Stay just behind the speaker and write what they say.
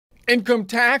Income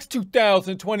tax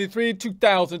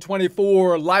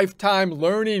 2023-2024 lifetime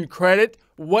learning credit.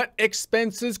 What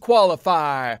expenses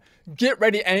qualify? Get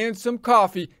ready and some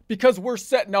coffee because we're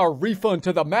setting our refund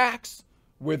to the max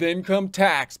with income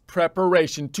tax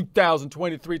preparation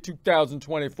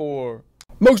 2023-2024.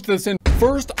 Most of this in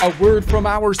first, a word from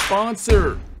our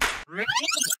sponsor.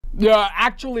 Yeah,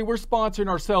 actually we're sponsoring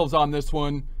ourselves on this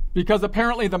one because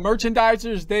apparently the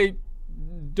merchandisers, they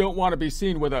don't want to be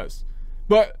seen with us.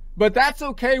 But that's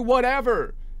okay,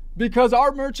 whatever, because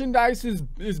our merchandise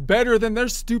is better than their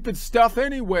stupid stuff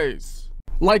anyways.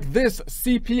 Like this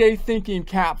CPA thinking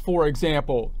cap, for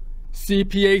example.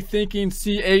 CPA thinking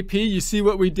CAP, you see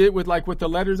what we did with the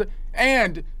letters?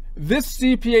 And this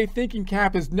CPA thinking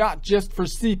cap is not just for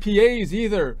CPAs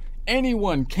either.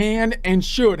 Anyone can and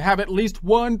should have at least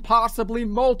one, possibly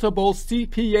multiple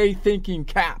CPA thinking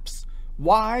caps.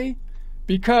 Why?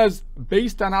 Because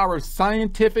based on our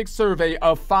scientific survey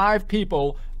of 5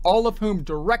 people, all of whom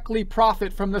directly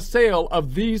profit from the sale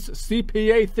of these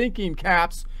CPA thinking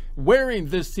caps, wearing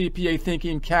this CPA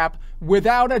thinking cap,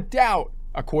 without a doubt,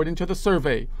 according to the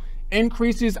survey,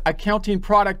 increases accounting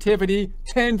productivity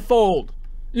tenfold.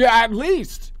 Yeah, at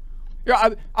least. Yeah,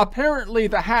 apparently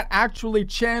the hat actually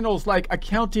channels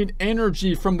accounting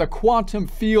energy from the quantum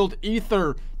field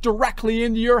ether directly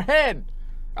into your head,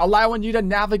 allowing you to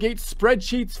navigate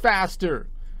spreadsheets faster.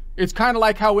 It's kind of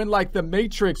like how in the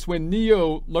Matrix when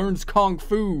Neo learns Kung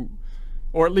Fu,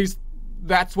 or at least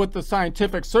that's what the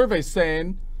scientific survey's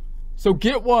saying. So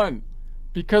get one,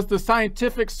 because the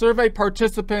scientific survey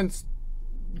participants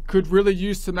could really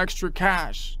use some extra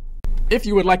cash. If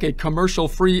you would like a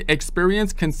commercial-free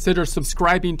experience, consider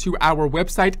subscribing to our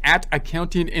website at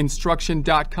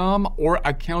accountinginstruction.com or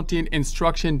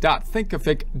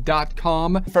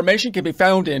accountinginstruction.thinkific.com. Information can be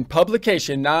found in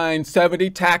Publication 970,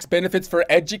 Tax Benefits for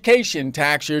Education,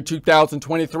 Tax Year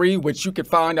 2023, which you can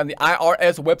find on the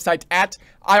IRS website at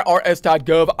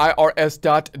irs.gov,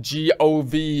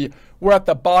 irs.gov. We're at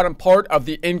the bottom part of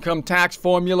the income tax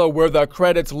formula where the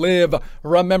credits live.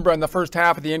 Remember, in the first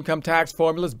half of the income tax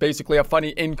formula is basically a funny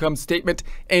income statement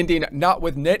ending not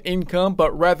with net income,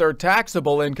 but rather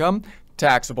taxable income.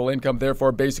 Taxable income,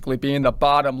 therefore, basically being the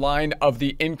bottom line of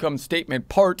the income statement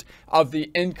part of the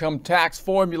income tax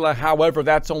formula. However,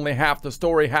 that's only half the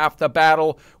story, half the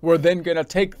battle. We're then going to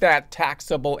take that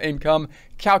taxable income,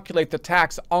 calculate the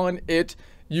tax on it,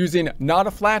 using not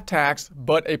a flat tax,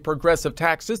 but a progressive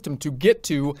tax system to get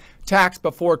to tax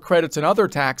before credits and other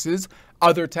taxes.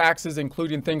 Other taxes,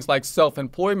 including things like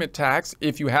self-employment tax,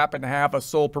 if you happen to have a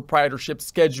sole proprietorship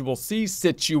Schedule C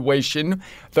situation.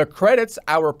 The credits,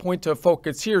 our point of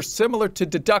focus here, similar to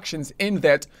deductions in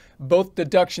that both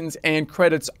deductions and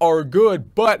credits are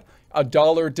good, but a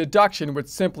dollar deduction would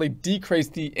simply decrease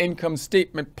the income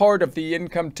statement part of the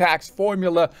income tax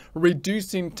formula,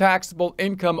 reducing taxable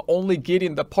income, only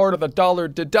getting the part of the dollar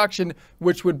deduction,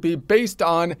 which would be based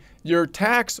on your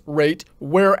tax rate.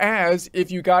 Whereas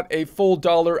if you got a full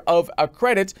dollar of a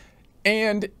credit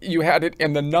and you had it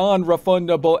in the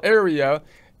non-refundable area,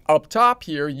 up top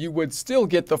here, you would still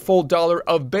get the full dollar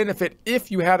of benefit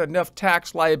if you had enough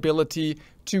tax liability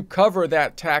to cover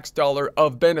that tax dollar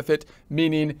of benefit,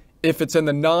 meaning if it's in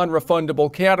the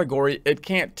non-refundable category, it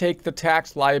can't take the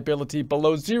tax liability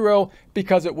below zero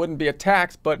because it wouldn't be a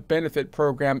tax but benefit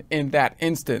program in that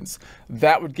instance.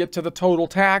 That would get to the total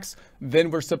tax.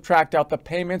 Then we subtract out the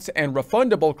payments and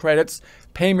refundable credits.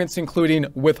 Payments including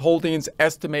withholdings,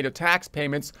 estimated tax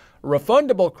payments.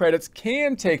 Refundable credits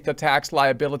can take the tax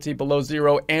liability below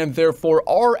zero and therefore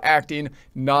are acting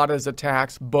not as a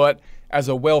tax but as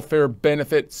a welfare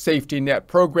benefit safety net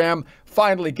program.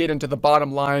 Finally, get into the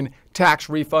bottom line, tax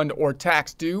refund or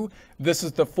tax due. This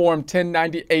is the Form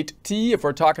 1098-T. If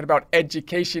we're talking about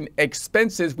education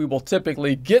expenses, we will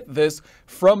typically get this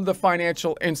from the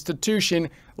financial institution,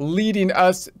 leading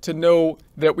us to know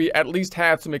that we at least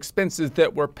had some expenses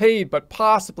that were paid, but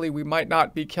possibly we might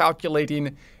not be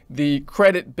calculating the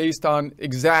credit based on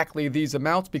exactly these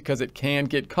amounts because it can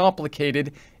get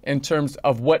complicated in terms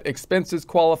of what expenses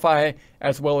qualify,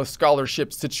 as well as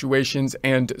scholarship situations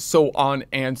and so on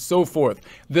and so forth.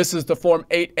 This is the Form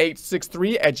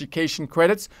 8863, Education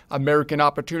Credits, American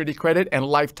Opportunity Credit, and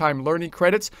Lifetime Learning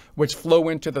Credits, which flow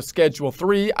into the Schedule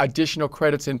 3, Additional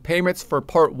Credits and Payments for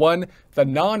Part 1, the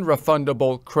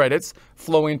non-refundable credits,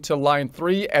 flowing to Line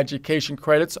 3, Education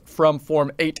Credits from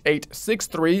Form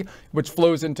 8863, which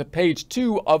flows into Page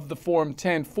 2 of the Form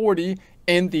 1040,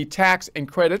 in the tax and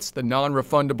credits, the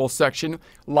non-refundable section,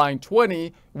 line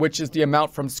 20, which is the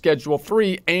amount from Schedule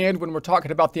 3. And when we're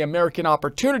talking about the American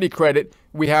Opportunity Credit,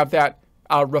 we have that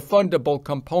refundable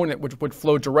component, which would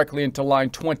flow directly into line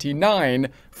 29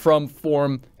 from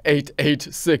Form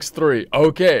 8863.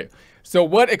 Okay. So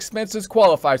what expenses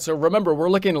qualify? So remember, we're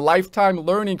looking at lifetime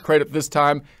learning credit this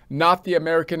time, not the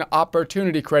American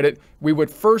Opportunity Credit. We would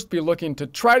first be looking to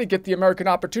try to get the American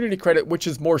Opportunity Credit, which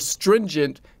is more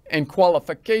stringent and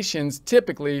qualifications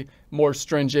typically more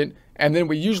stringent. And then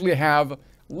we usually have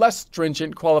less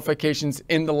stringent qualifications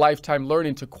in the lifetime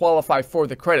learning to qualify for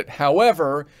the credit.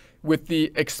 However, with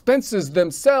the expenses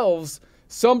themselves,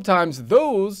 sometimes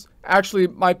those actually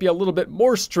might be a little bit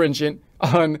more stringent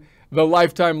on the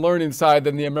lifetime learning side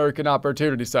than the American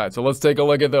Opportunity side. So let's take a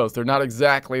look at those. They're not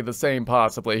exactly the same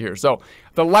possibly here. So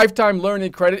the lifetime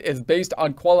learning credit is based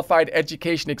on qualified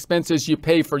education expenses you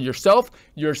pay for yourself,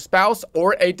 your spouse,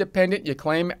 or a dependent you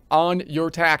claim on your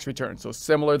tax return. So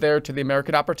similar there to the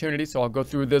American Opportunity. So I'll go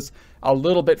through this a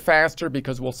little bit faster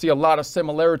because we'll see a lot of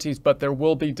similarities, but there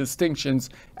will be distinctions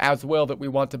as well that we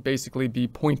want to basically be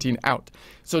pointing out.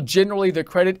 So generally the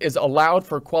credit is allowed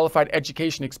for qualified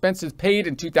education expenses paid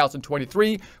in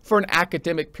 2023 for an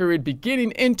academic period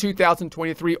beginning in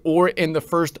 2023 or in the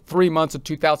first 3 months of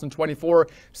 2024.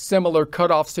 Similar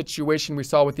cutoff situation we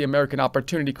saw with the American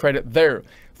Opportunity Credit there.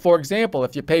 For example,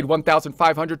 if you paid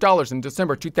 $1,500 in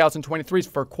December 2023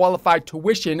 for qualified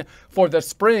tuition for the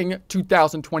spring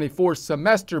 2024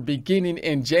 semester beginning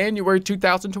in January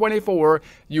 2024,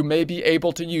 you may be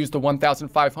able to use the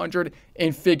 $1,500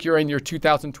 in figuring your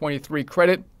 2023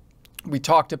 credit. We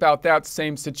talked about that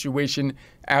same situation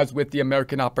as with the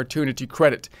American Opportunity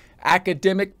Credit.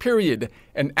 Academic period.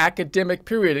 An academic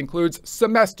period includes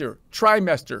semester,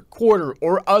 trimester, quarter,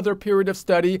 or other period of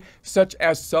study, such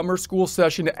as summer school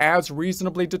session as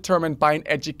reasonably determined by an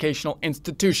educational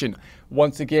institution.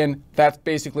 Once again, that's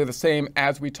basically the same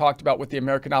as we talked about with the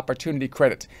American Opportunity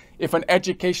Credit. If an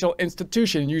educational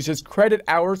institution uses credit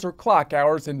hours or clock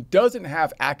hours and doesn't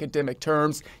have academic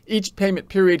terms, each payment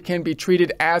period can be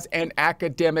treated as an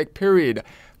academic period.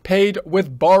 Paid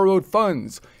with borrowed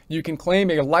funds. You can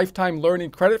claim a lifetime learning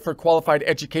credit for qualified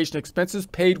education expenses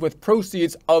paid with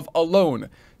proceeds of a loan.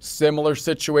 Similar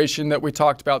situation that we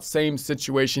talked about, same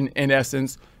situation in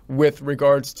essence with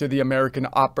regards to the American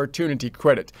Opportunity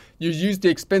Credit. You use the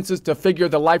expenses to figure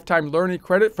the lifetime learning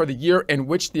credit for the year in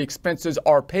which the expenses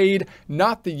are paid,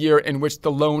 not the year in which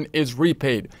the loan is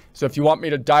repaid. So if you want me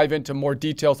to dive into more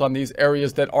details on these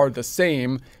areas that are the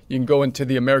same, you can go into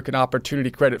the American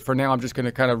Opportunity Credit. For now, I'm just going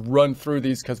to kind of run through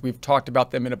these because we've talked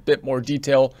about them in a bit more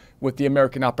detail with the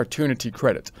American Opportunity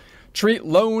Credit. Treat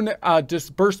loan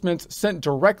disbursements sent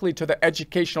directly to the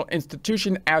educational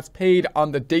institution as paid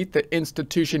on the date the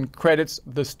institution credits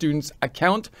the student's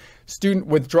account. Student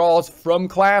withdrawals from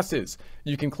classes.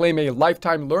 You can claim a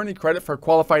lifetime learning credit for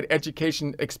qualified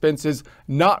education expenses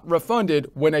not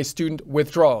refunded when a student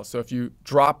withdraws. So if you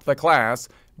drop the class,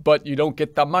 but you don't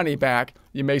get the money back,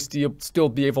 you may still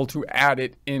be able to add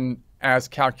it in as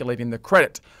calculating the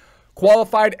credit.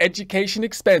 Qualified education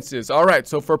expenses. All right,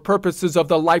 so for purposes of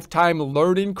the lifetime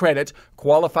learning credit,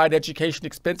 qualified education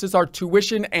expenses are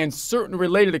tuition and certain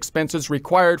related expenses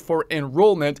required for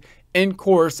enrollment in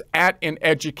course at an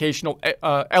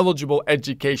eligible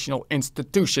educational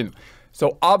institution.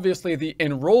 So obviously the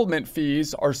enrollment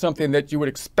fees are something that you would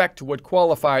expect would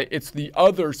qualify. It's the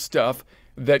other stuff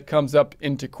that comes up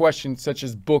into question, such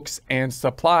as books and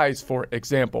supplies, for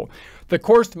example. The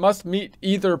course must meet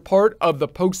either part of the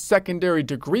post-secondary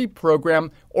degree program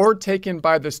or taken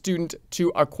by the student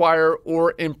to acquire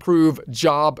or improve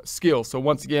job skills. So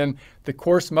once again, the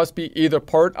course must be either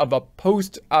part of a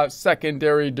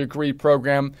post-secondary degree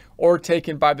program or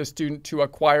taken by the student to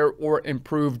acquire or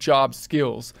improve job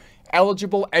skills.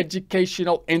 Eligible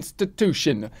educational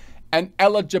institution. An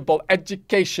eligible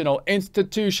educational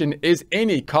institution is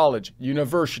any college,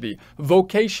 university,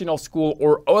 vocational school,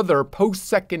 or other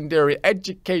post-secondary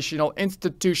educational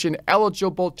institution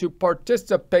eligible to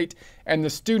participate in the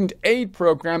student aid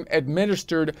program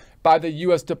administered by the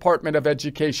U.S. Department of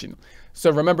Education. So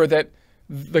remember that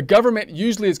the government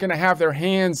usually is going to have their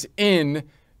hands in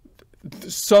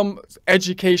some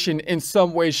education in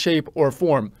some way, shape, or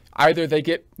form. Either they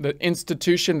get the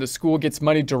institution, the school gets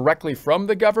money directly from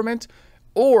the government,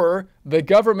 or the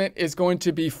government is going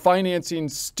to be financing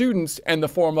students in the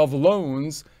form of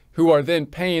loans who are then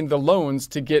paying the loans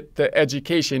to get the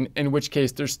education, in which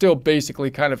case they're still basically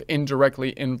kind of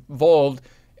indirectly involved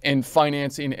in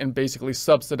financing and basically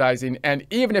subsidizing. And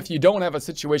even if you don't have a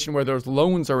situation where those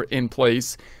loans are in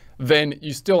place, then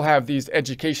you still have these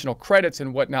educational credits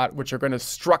and whatnot, which are going to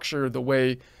structure the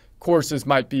way courses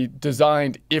might be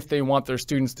designed if they want their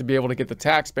students to be able to get the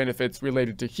tax benefits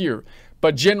related to here.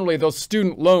 But generally, those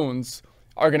student loans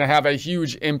are going to have a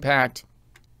huge impact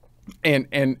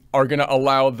and are going to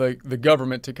allow the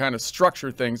government to kind of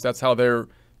structure things. That's how they're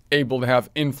able to have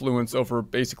influence over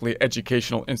basically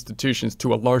educational institutions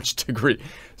to a large degree.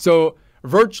 So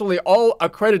virtually all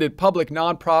accredited public,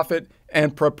 nonprofit,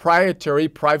 and proprietary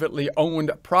privately owned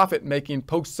profit-making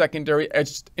post-secondary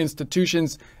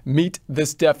institutions meet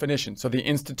this definition. So the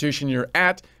institution you're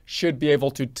at should be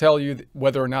able to tell you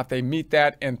whether or not they meet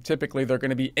that, and typically they're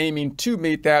going to be aiming to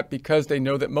meet that because they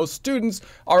know that most students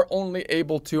are only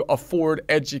able to afford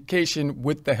education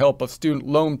with the help of student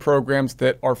loan programs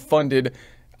that are funded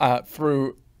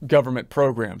through government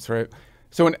programs, right?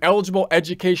 So an eligible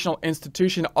educational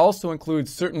institution also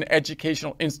includes certain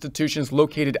educational institutions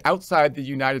located outside the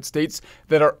United States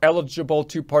that are eligible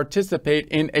to participate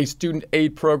in a student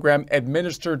aid program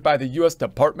administered by the U.S.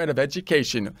 Department of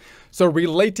Education. So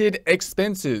related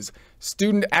expenses,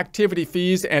 student activity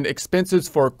fees and expenses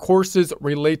for courses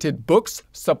related books,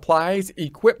 supplies,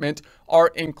 equipment are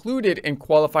included in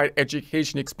qualified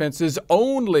education expenses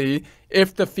only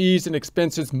if the fees and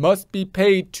expenses must be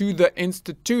paid to the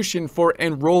institution for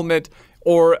enrollment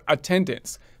or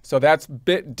attendance. So that's a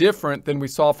bit different than we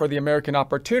saw for the American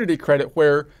Opportunity Credit,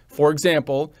 where, for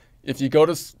example, if you go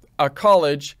to a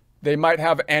college, they might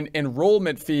have an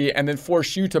enrollment fee and then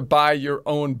force you to buy your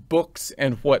own books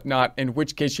and whatnot, in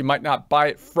which case you might not buy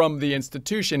it from the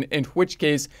institution, in which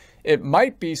case it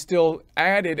might be still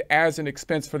added as an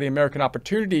expense for the American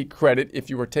Opportunity Credit if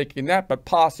you were taking that, but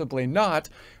possibly not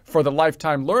for the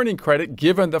Lifetime Learning Credit,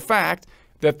 given the fact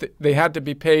that they had to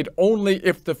be paid only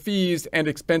if the fees and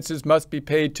expenses must be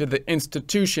paid to the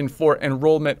institution for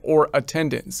enrollment or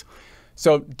attendance.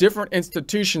 So different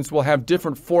institutions will have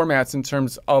different formats in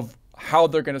terms of how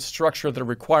they're going to structure the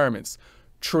requirements.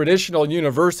 Traditional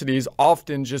universities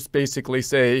often just basically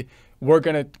say, we're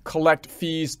going to collect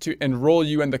fees to enroll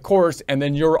you in the course, and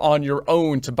then you're on your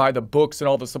own to buy the books and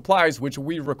all the supplies, which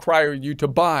we require you to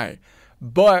buy.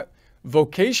 But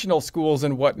vocational schools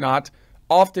and whatnot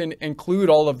often include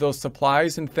all of those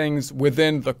supplies and things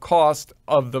within the cost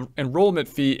of the enrollment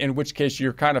fee, in which case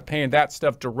you're kind of paying that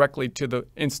stuff directly to the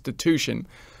institution.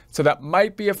 So that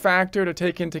might be a factor to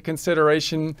take into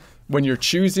consideration when you're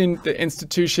choosing the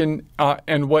institution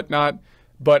and whatnot.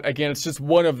 But again, it's just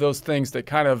one of those things that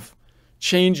kind of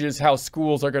changes how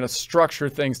schools are going to structure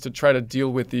things to try to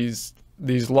deal with these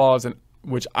laws, and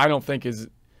which I don't think is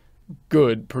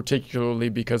good, particularly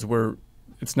because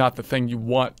it's not the thing you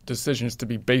want decisions to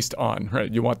be based on,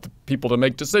 right? You want the people to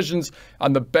make decisions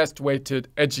on the best way to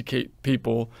educate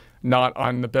people, not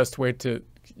on the best way to,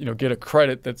 get a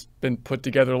credit that's been put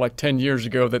together like 10 years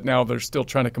ago that now they're still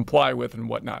trying to comply with and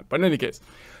whatnot. But in any case,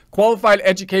 qualified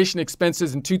education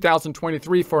expenses in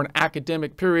 2023 for an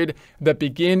academic period that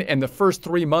begin in the first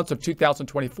 3 months of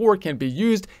 2024 can be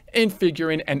used in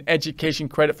figuring an education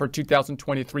credit for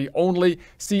 2023 only.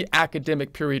 See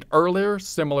academic period earlier,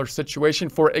 similar situation.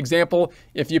 For example,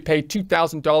 if you pay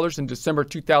 $2,000 in December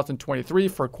 2023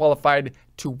 for qualified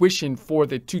tuition for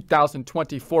the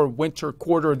 2024 winter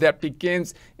quarter that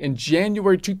begins in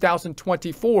January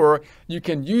 2024, you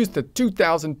can use the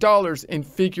 $2,000 in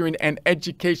figuring an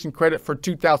education credit for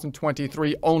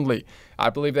 2023 only. I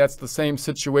believe that's the same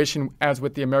situation as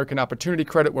with the American Opportunity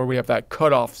Credit, where we have that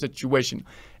cutoff situation.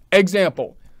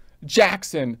 Example,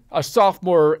 Jackson, a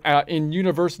sophomore in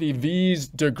University V's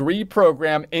degree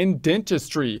program in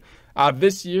dentistry.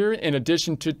 This year, in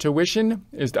addition to tuition,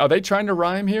 are they trying to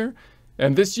rhyme here?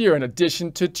 And this year, in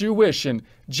addition to tuition,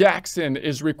 Jackson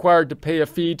is required to pay a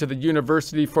fee to the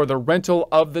university for the rental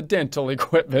of the dental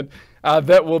equipment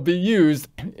that will be used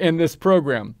in this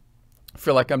program. I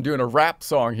feel like I'm doing a rap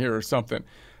song here or something.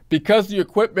 Because the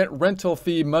equipment rental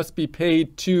fee must be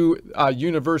paid to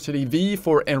University V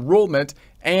for enrollment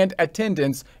and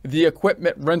attendance, the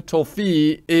equipment rental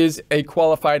fee is a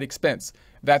qualified expense.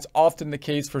 That's often the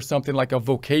case for something like a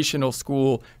vocational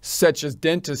school, such as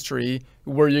dentistry,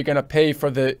 where you're going to pay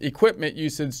for the equipment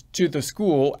usage to the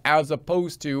school, as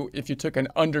opposed to if you took an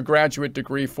undergraduate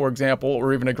degree, for example,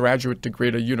 or even a graduate degree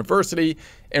at a university,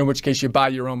 in which case you buy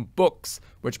your own books,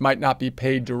 which might not be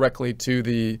paid directly to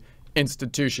the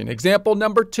institution. Example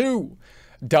number 2.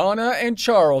 Donna and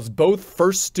Charles, both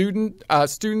first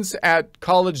students at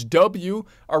College W,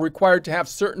 are required to have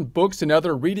certain books and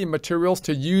other reading materials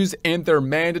to use in their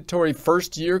mandatory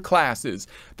first-year classes.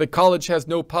 The college has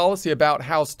no policy about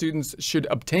how students should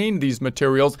obtain these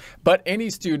materials, but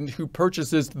any student who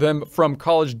purchases them from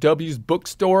College W's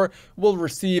bookstore will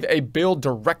receive a bill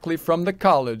directly from the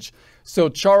college. So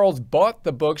Charles bought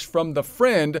the books from the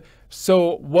friend,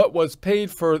 so what was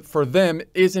paid for them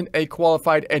isn't a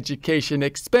qualified education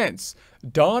expense.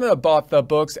 Donna bought the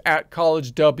books at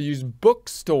College W's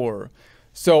bookstore.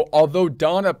 So although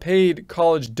Donna paid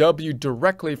College W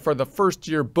directly for the first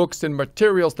year books and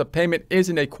materials, the payment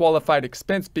isn't a qualified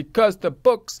expense because the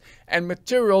books and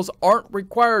materials aren't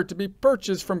required to be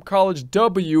purchased from College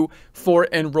W for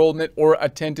enrollment or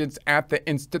attendance at the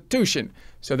institution.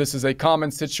 So this is a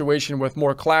common situation with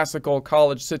more classical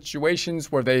college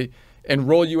situations where they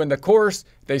enroll you in the course.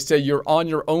 They say you're on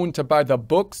your own to buy the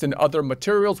books and other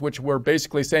materials, which we're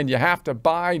basically saying you have to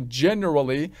buy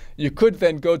generally. You could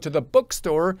then go to the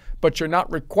bookstore, but you're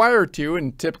not required to.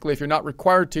 And typically, if you're not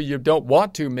required to, you don't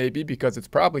want to, maybe, because it's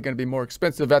probably going to be more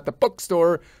expensive at the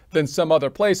bookstore than some other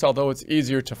place, although it's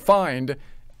easier to find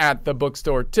at the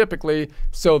bookstore typically.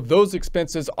 So those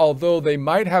expenses, although they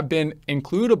might have been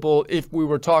includable if we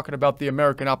were talking about the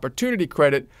American Opportunity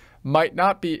Credit, might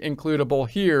not be includable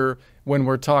here when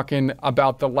we're talking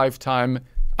about the lifetime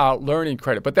learning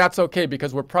credit. But that's okay,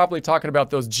 because we're probably talking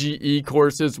about those GE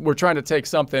courses. We're trying to take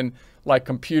something like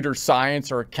computer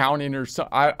science or accounting or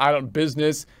I don't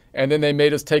business, and then they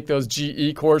made us take those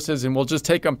GE courses, and we'll just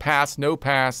take them pass, no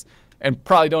pass, and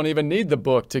probably don't even need the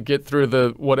book to get through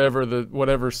the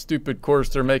whatever stupid course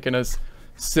they're making us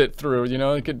sit through. You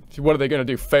know, what are they going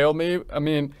to do? Fail me? I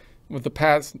mean, with the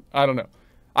pass, I don't know.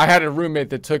 I had a roommate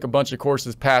that took a bunch of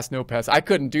courses, pass, no pass. I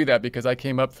couldn't do that because I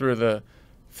came up through the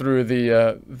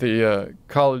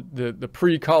college, the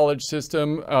pre-college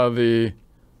system,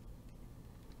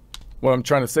 what I'm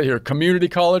trying to say here, community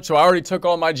college. So I already took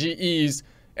all my GEs,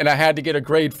 and I had to get a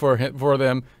grade for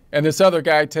them. And this other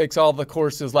guy takes all the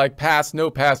courses like pass, no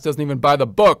pass, doesn't even buy the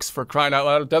books, for crying out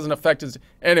loud. It doesn't affect his.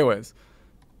 Anyways,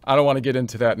 I don't want to get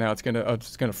into that now. It's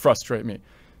gonna frustrate me.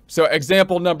 So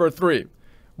example number 3.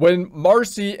 When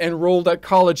Marcy enrolled at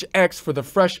College X for the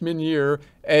freshman year,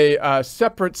 a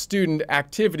separate student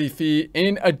activity fee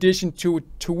in addition to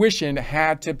tuition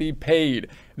had to be paid.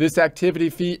 This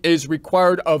activity fee is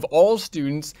required of all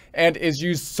students and is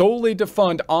used solely to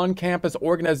fund on-campus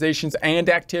organizations and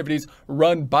activities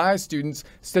run by students,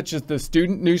 such as the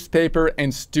student newspaper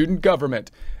and student government.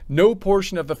 No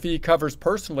portion of the fee covers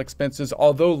personal expenses.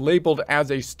 Although labeled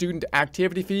as a student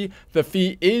activity fee, the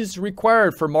fee is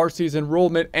required for Marcy's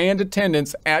enrollment and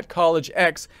attendance at College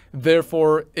X.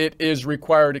 Therefore, it is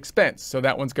required expense. So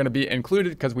that one's going to be included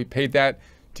because we paid that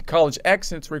to College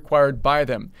X and it's required by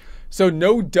them. So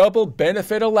no double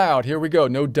benefit allowed. Here we go.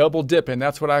 No double dipping.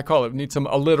 That's what I call it. We need some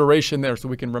alliteration there so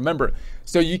we can remember.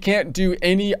 So you can't do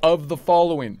any of the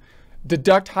following.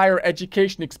 Deduct higher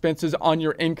education expenses on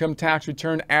your income tax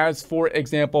return as, for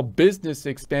example, business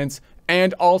expense,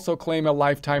 and also claim a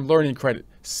lifetime learning credit.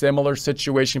 Similar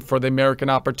situation for the American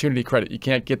Opportunity Credit. You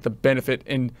can't get the benefit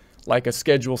in like a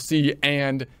Schedule C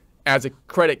and as a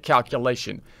credit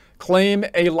calculation. Claim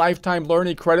a lifetime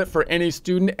learning credit for any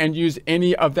student and use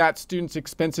any of that student's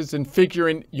expenses in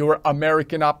figuring your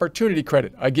American Opportunity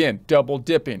Credit. Again, double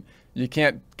dipping. You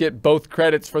can't get both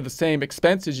credits for the same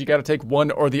expenses. You got to take one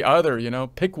or the other, you know,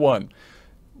 pick one.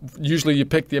 Usually you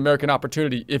pick the American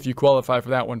Opportunity if you qualify for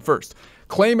that one first.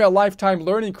 Claim a lifetime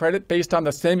learning credit based on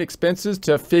the same expenses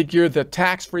to figure the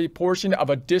tax-free portion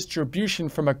of a distribution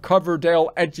from a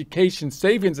Coverdale Education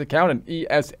Savings Account, an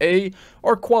ESA,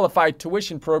 or Qualified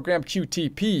Tuition Program,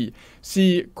 QTP.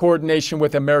 See Coordination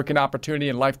with American Opportunity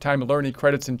and Lifetime Learning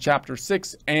Credits in Chapter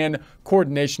 6 and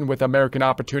Coordination with American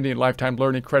Opportunity and Lifetime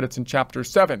Learning Credits in Chapter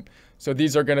 7. So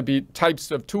these are going to be types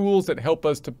of tools that help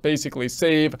us to basically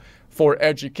save for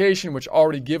education, which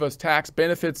already give us tax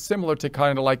benefits similar to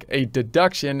kind of like a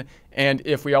deduction. And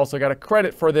if we also got a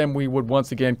credit for them, we would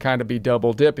once again kind of be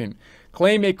double dipping.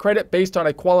 Claim a credit based on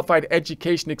a qualified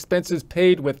education expenses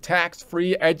paid with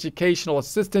tax-free educational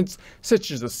assistance, such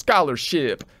as a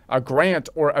scholarship, a grant,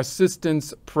 or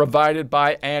assistance provided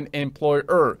by an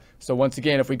employer. So once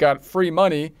again, if we got free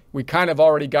money, we kind of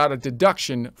already got a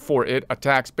deduction for it, a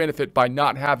tax benefit, by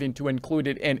not having to include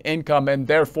it in income, and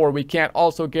therefore we can't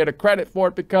also get a credit for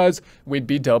it because we'd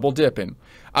be double dipping.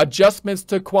 Adjustments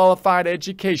to qualified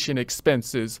education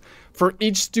expenses. For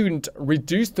each student,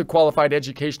 reduce the qualified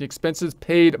education expenses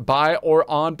paid by or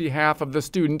on behalf of the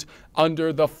student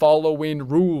under the following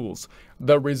rules.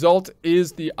 The result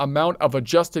is the amount of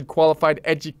adjusted qualified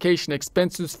education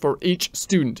expenses for each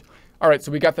student. All right,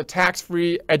 so we got the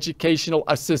tax-free educational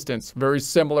assistance, very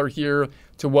similar here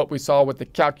to what we saw with the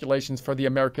calculations for the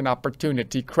American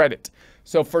Opportunity Credit.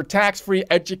 So for tax-free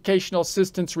educational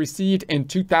assistance received in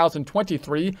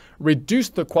 2023, reduce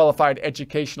the qualified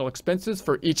educational expenses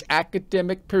for each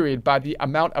academic period by the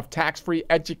amount of tax-free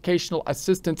educational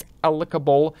assistance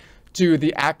applicable to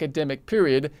the academic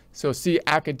period. So see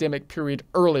academic period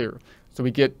earlier. So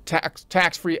we get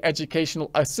tax-free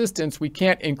educational assistance. We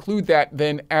can't include that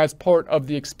then as part of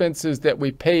the expenses that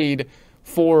we paid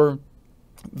for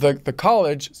the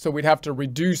college, so we'd have to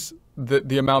reduce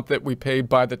the amount that we paid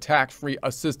by the tax-free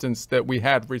assistance that we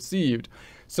had received.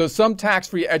 So some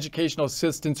tax-free educational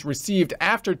assistance received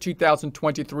after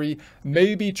 2023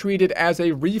 may be treated as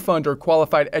a refund or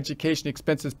qualified education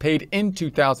expenses paid in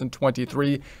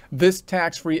 2023. This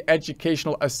tax-free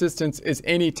educational assistance is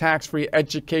any tax-free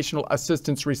educational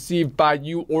assistance received by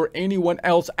you or anyone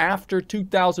else after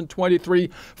 2023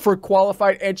 for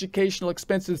qualified educational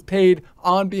expenses paid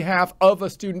on behalf of a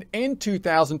student in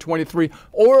 2023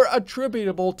 or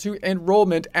attributable to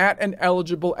enrollment at an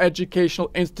eligible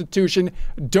educational institution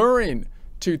during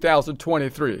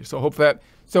 2023.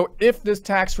 So if this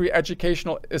tax-free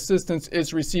educational assistance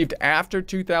is received after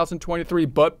 2023,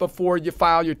 but before you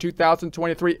file your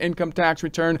 2023 income tax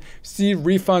return, see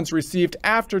refunds received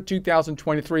after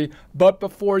 2023, but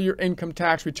before your income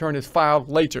tax return is filed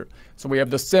later. So we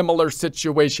have the similar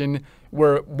situation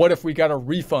where what if we got a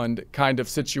refund kind of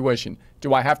situation?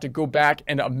 Do I have to go back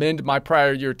and amend my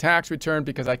prior year tax return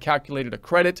because I calculated a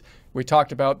credit? We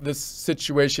talked about this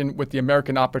situation with the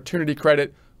American Opportunity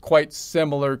Credit. Quite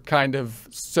similar kind of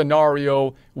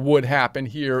scenario would happen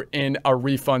here in a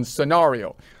refund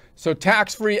scenario. So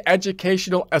tax-free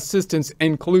educational assistance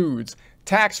includes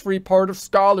tax-free part of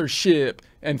scholarship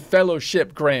and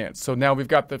fellowship grants. So now we've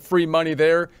got the free money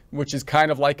there, which is kind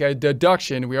of like a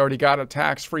deduction. We already got a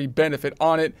tax-free benefit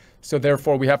on it. So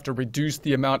therefore we have to reduce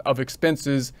the amount of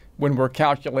expenses when we're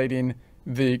calculating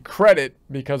the credit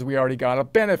because we already got a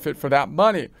benefit for that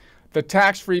money. The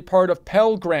tax-free part of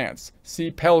Pell Grants. See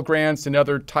Pell Grants and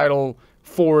other Title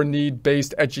IV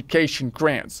need-based education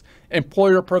grants.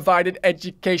 Employer-provided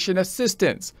education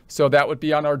assistance. So that would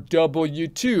be on our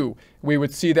W-2. We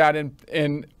would see that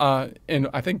in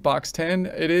I think box 10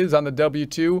 it is on the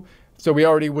W-2. So we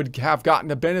already would have gotten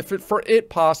a benefit for it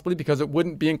possibly because it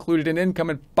wouldn't be included in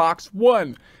income in box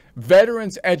 1.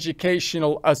 Veterans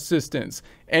educational assistance,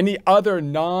 any other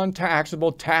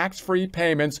non-taxable tax-free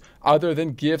payments other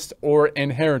than gifts or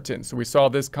inheritance. So we saw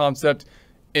this concept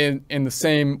in the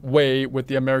same way with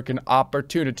the American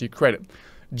Opportunity Credit.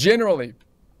 Generally,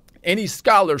 any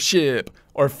scholarship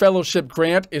or fellowship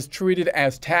grant is treated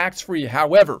as tax-free.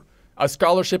 However, a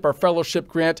scholarship or fellowship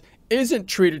grant isn't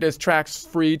treated as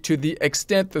tax-free to the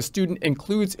extent the student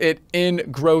includes it in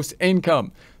gross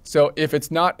income. So if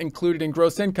it's not included in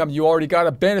gross income, you already got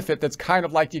a benefit that's kind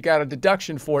of like you got a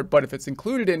deduction for it. But if it's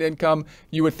included in income,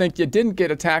 you would think you didn't get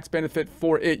a tax benefit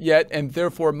for it yet, and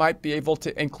therefore might be able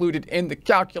to include it in the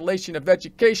calculation of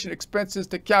education expenses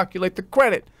to calculate the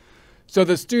credit. So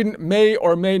the student may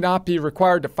or may not be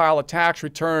required to file a tax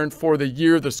return for the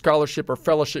year the scholarship or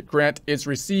fellowship grant is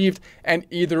received, and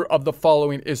either of the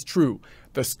following is true.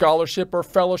 The scholarship or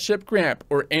fellowship grant,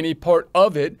 or any part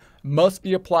of it, must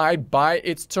be applied by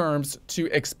its terms to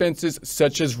expenses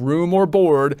such as room or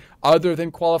board other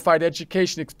than qualified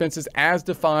education expenses as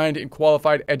defined in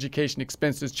Qualified Education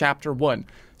Expenses Chapter 1.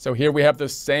 So here we have the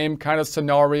same kind of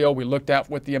scenario we looked at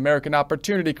with the American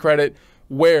Opportunity Credit,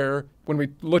 where when we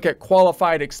look at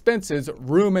qualified expenses,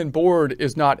 room and board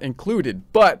is not included.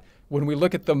 But when we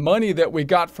look at the money that we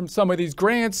got from some of these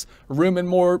grants, room and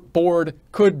board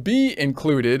could be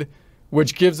included,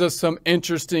 which gives us some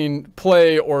interesting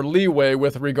play or leeway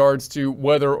with regards to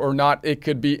whether or not it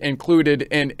could be included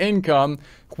in income,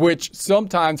 which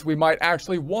sometimes we might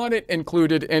actually want it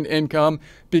included in income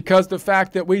because the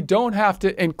fact that we don't have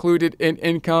to include it in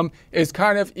income is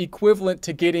kind of equivalent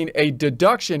to getting a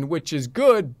deduction, which is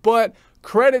good, but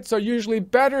credits are usually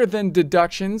better than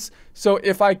deductions. So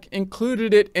if I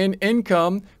included it in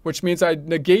income, which means I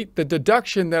negate the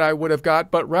deduction that I would have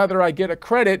got, but rather I get a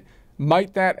credit,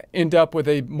 might that end up with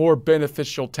a more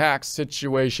beneficial tax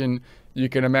situation? You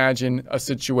can imagine a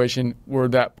situation where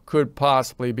that could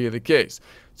possibly be the case.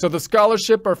 So the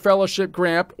scholarship or fellowship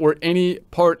grant, or any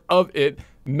part of it,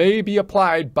 may be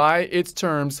applied by its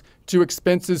terms to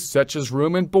expenses such as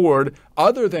room and board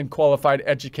other than qualified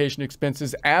education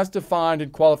expenses as defined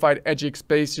in Qualified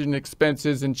Education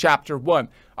Expenses in Chapter 1.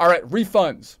 All right,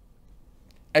 refunds.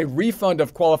 A refund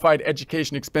of qualified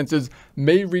education expenses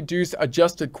may reduce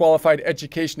adjusted qualified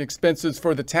education expenses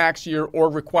for the tax year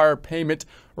or require payment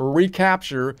or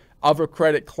recapture of a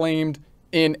credit claimed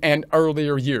in an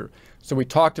earlier year. So we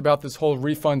talked about this whole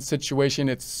refund situation.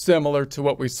 It's similar to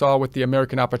what we saw with the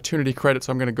American Opportunity Credit.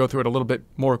 So I'm going to go through it a little bit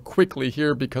more quickly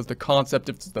here because the concept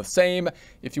is the same.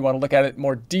 If you want to look at it in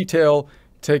more detail,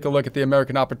 take a look at the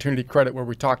American Opportunity Credit where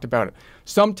we talked about it.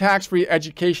 Some tax-free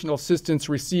educational assistance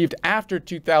received after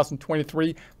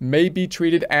 2023 may be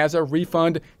treated as a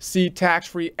refund. See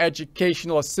tax-free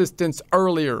educational assistance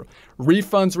earlier.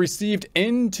 Refunds received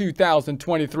in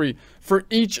 2023. For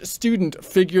each student,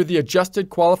 figure the adjusted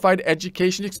qualified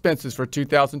education expenses for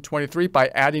 2023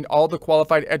 by adding all the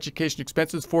qualified education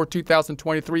expenses for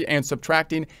 2023 and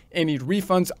subtracting any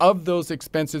refunds of those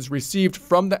expenses received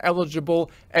from the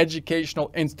eligible educational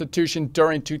institution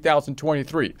during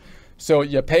 2023. So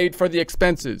you paid for the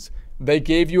expenses. They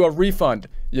gave you a refund.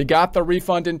 You got the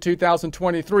refund in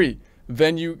 2023.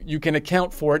 Then you can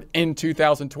account for it in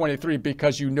 2023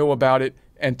 because you know about it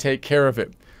and take care of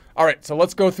it. All right, so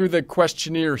let's go through the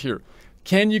questionnaire here.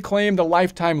 Can you claim the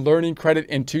lifetime learning credit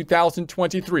in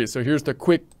 2023? So here's the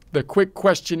quick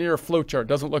questionnaire flowchart.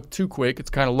 Doesn't look too quick. It's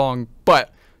kind of long,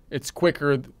 but it's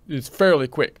quicker. It's fairly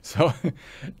quick. So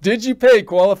did you pay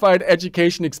qualified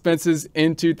education expenses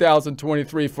in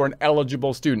 2023 for an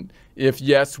eligible student? If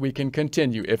yes, we can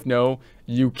continue. If no,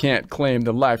 you can't claim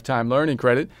the lifetime learning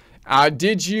credit.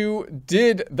 Did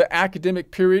the academic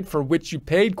period for which you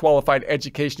paid qualified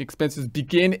education expenses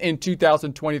begin in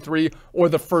 2023 or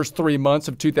the first 3 months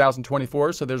of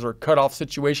 2024? So there's our cutoff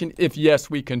situation. If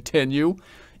yes, we continue.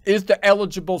 Is the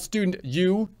eligible student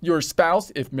you, your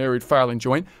spouse, if married, filing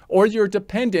joint, or your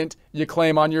dependent you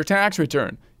claim on your tax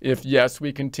return? If yes,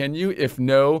 we continue. If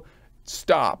no,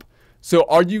 stop. So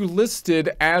are you listed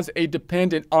as a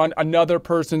dependent on another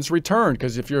person's return?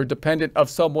 Because if you're a dependent of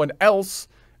someone else,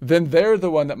 then they're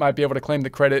the one that might be able to claim the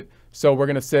credit. So we're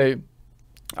going to say,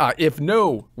 if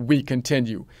no, we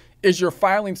continue. Is your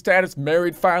filing status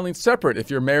married filing separate?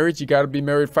 If you're married, you got to be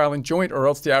married filing joint, or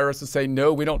else the IRS will say,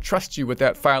 no, we don't trust you with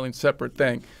that filing separate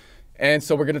thing. And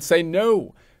so we're going to say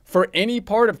no. For any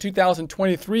part of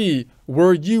 2023,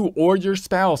 were you or your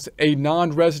spouse a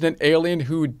non-resident alien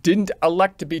who didn't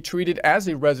elect to be treated as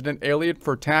a resident alien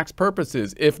for tax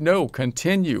purposes? If no,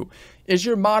 continue. Is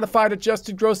your modified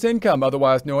adjusted gross income,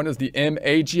 otherwise known as the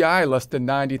MAGI, less than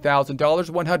 $90,000,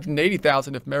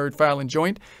 $180,000 if married filing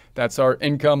joint? That's our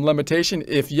income limitation.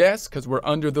 If yes, because we're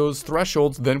under those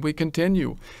thresholds, then we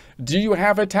continue. Do you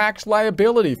have a tax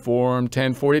liability? Form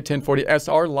 1040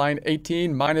 SR, line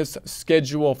 18 minus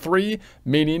Schedule 3,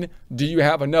 meaning do you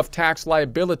have enough tax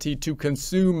liability to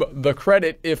consume the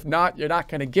credit? If not, you're not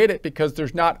going to get it because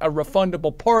there's not a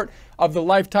refundable part of the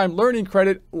lifetime learning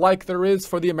credit like there is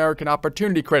for the American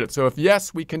Opportunity Credit. So if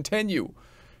yes, we continue.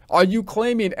 Are you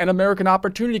claiming an American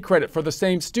Opportunity Credit for the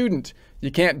same student?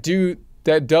 You can't do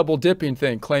that double dipping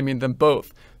thing, claiming them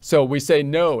both. So we say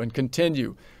no and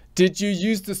continue. Did you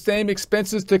use the same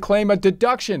expenses to claim a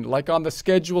deduction, like on the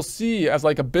Schedule C as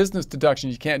like a business deduction?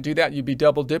 You can't do that. You'd be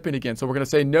double dipping again. So we're going to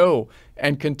say no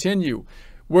and continue.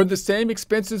 Were the same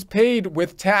expenses paid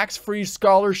with tax-free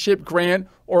scholarship grant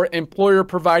or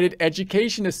employer-provided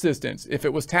education assistance? If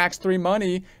it was tax-free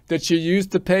money that you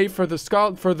used to pay for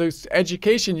the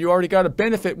education, you already got a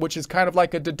benefit, which is kind of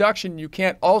like a deduction. You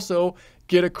can't also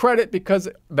get a credit because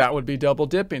that would be double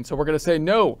dipping. So we're going to say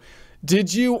no.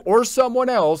 Did you or someone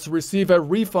else receive a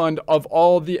refund of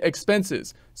all the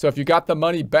expenses? So if you got the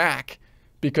money back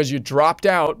because you dropped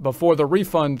out before the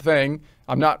refund thing,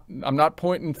 I'm not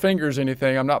pointing fingers or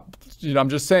anything. I'm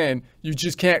just saying you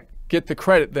just can't get the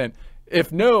credit then.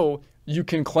 If no, you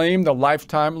can claim the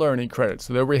lifetime learning credit.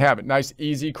 So there we have it. Nice,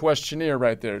 easy questionnaire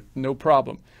right there. No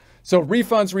problem. So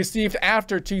refunds received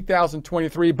after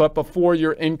 2023, but before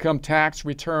your income tax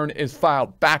return is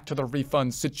filed. Back to the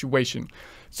refund situation.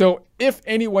 So if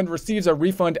anyone receives a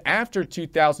refund after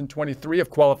 2023 of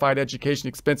qualified education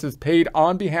expenses paid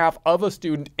on behalf of a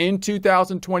student in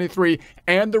 2023,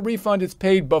 and the refund is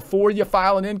paid before you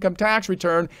file an income tax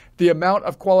return, the amount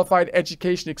of qualified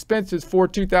education expenses for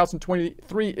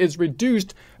 2023 is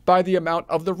reduced by the amount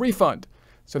of the refund.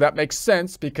 So that makes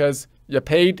sense because you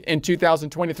paid in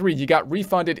 2023, you got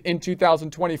refunded in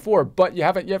 2024, but you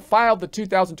haven't yet filed the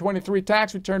 2023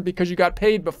 tax return because you got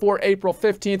paid before April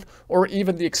 15th or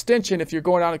even the extension if you're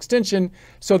going on extension.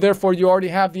 So therefore, you already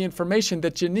have the information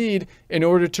that you need in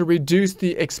order to reduce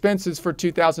the expenses for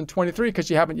 2023 because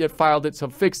you haven't yet filed it, so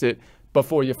fix it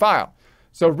before you file.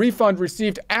 So refund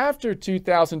received after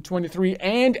 2023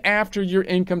 and after your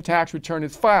income tax return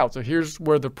is filed. So here's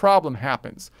where the problem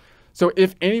happens. So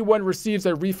if anyone receives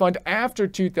a refund after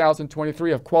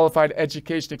 2023 of qualified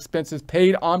education expenses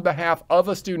paid on behalf of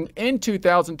a student in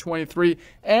 2023,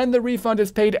 and the refund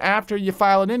is paid after you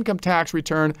file an income tax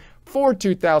return for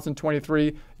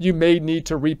 2023, you may need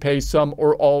to repay some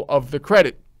or all of the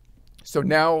credit. So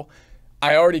now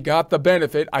I already got the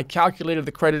benefit. I calculated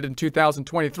the credit in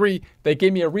 2023. They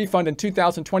gave me a refund in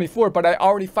 2024, but I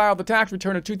already filed the tax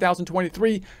return in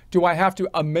 2023. Do I have to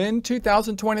amend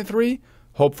 2023?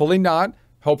 Hopefully not.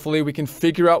 Hopefully we can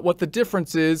figure out what the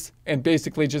difference is and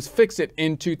basically just fix it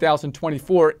in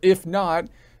 2024. If not,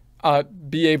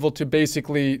 be able to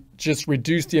basically just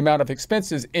reduce the amount of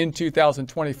expenses in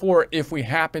 2024 if we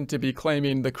happen to be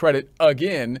claiming the credit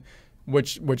again,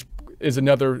 which is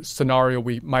another scenario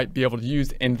we might be able to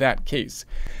use in that case.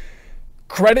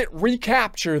 Credit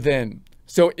recapture then.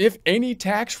 So if any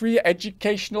tax-free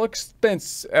educational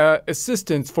expense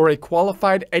assistance for a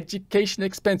qualified education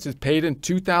expenses paid in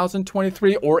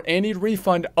 2023 or any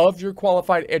refund of your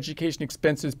qualified education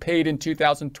expenses paid in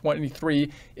 2023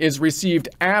 is received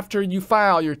after you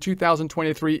file your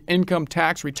 2023 income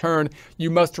tax return, you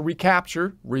must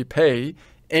recapture, repay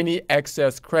any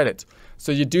excess credit.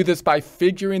 So you do this by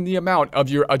figuring the amount of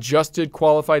your adjusted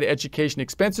qualified education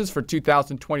expenses for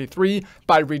 2023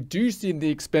 by reducing the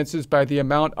expenses by the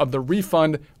amount of the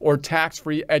refund or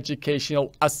tax-free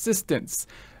educational assistance.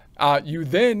 You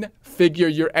then figure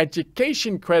your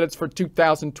education credits for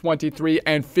 2023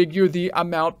 and figure the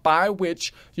amount by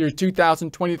which your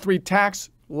 2023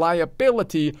 tax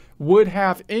liability would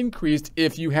have increased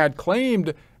if you had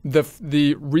claimed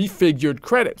the refigured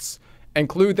credits.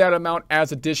 Include that amount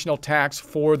as additional tax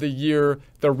for the year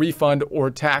the refund or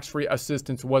tax-free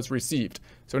assistance was received.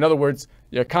 So in other words,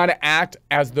 you kind of act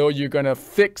as though you're going to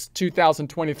fix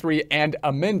 2023 and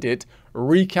amend it,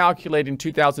 recalculating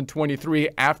 2023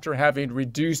 after having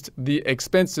reduced the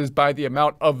expenses by the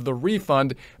amount of the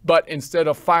refund. But instead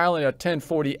of filing a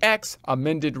 1040X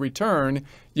amended return,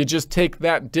 you just take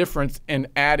that difference and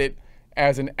add it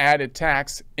as an added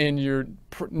tax in your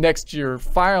next year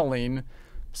filing,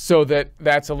 so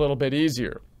that's a little bit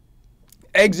easier.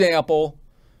 Example,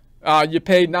 you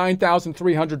paid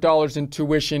 $9,300 in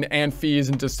tuition and fees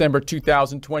in December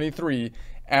 2023,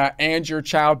 and your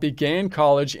child began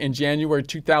college in January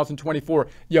 2024.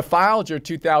 You filed your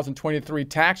 2023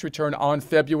 tax return on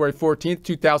February 14th,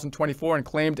 2024 and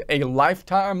claimed a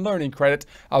lifetime learning credit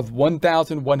of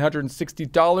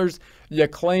 $1,160. You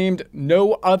claimed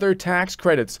no other tax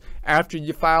credits. After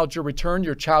you filed your return,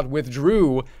 your child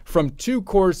withdrew from 2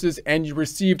 courses and you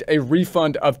received a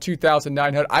refund of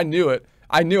 $2,900. I knew it.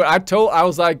 I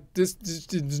was like,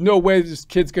 there's no way this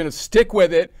kid's going to stick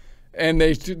with it. And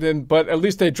but at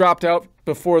least they dropped out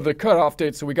before the cutoff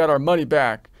date, so we got our money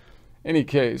back. Any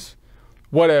case,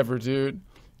 whatever, dude.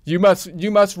 You must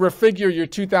refigure your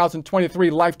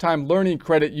 2023 lifetime learning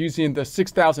credit using the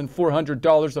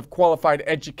 $6,400 of qualified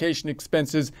education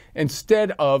expenses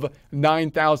instead of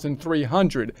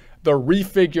 $9,300. The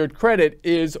refigured credit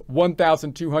is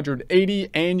 $1,280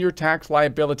 and your tax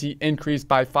liability increased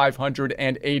by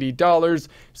 $580.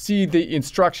 See the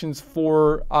instructions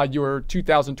for your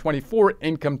 2024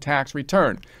 income tax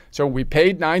return. So we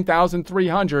paid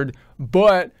 $9,300,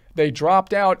 but they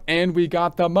dropped out and we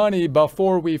got the money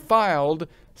before we filed.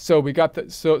 So we got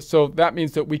so that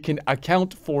means that we can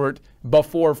account for it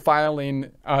before filing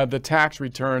the tax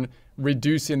return,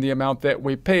 reducing the amount that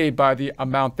we paid by the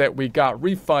amount that we got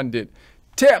refunded.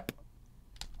 Tip.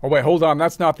 Oh wait, hold on,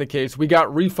 that's not the case. We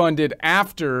got refunded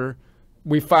after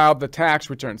we filed the tax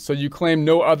return. So you claim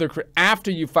no other after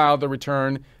you filed the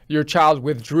return, your child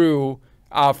withdrew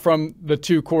from the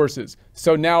 2 courses.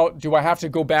 So now, do I have to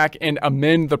go back and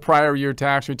amend the prior year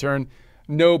tax return?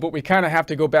 No, but we kind of have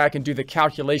to go back and do the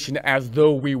calculation as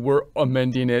though we were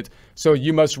amending it. So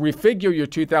you must refigure your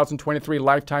 2023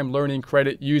 lifetime learning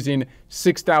credit using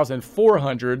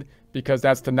 $6,400 because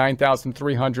that's the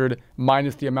 $9,300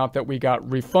 minus the amount that we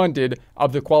got refunded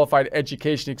of the qualified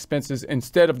education expenses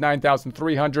instead of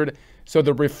 $9,300. So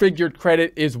the refigured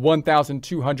credit is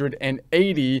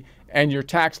 $1,280 and your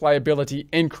tax liability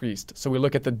increased. So we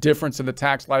look at the difference in the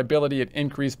tax liability. It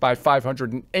increased by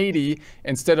 $580.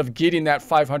 Instead of getting that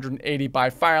 $580 by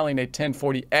filing a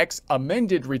 1040X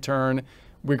amended return,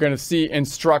 we're going to see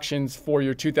instructions for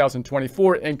your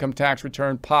 2024 income tax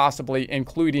return, possibly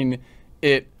including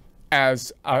it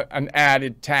as an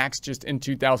added tax just in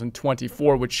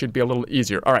 2024, which should be a little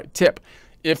easier. All right, tip.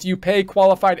 If you pay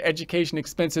qualified education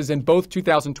expenses in both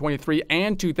 2023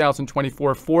 and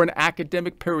 2024 for an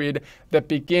academic period that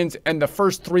begins in the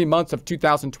first 3 months of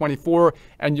 2024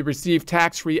 and you receive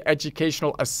tax-free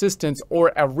educational assistance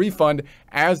or a refund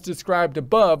as described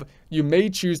above, you may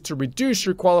choose to reduce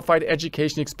your qualified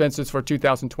education expenses for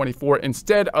 2024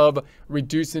 instead of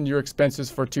reducing your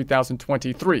expenses for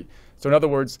 2023. So in other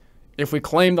words, if we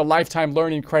claim the lifetime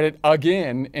learning credit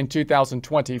again in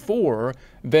 2024,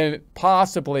 then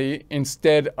possibly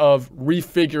instead of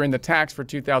refiguring the tax for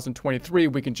 2023,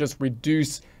 we can just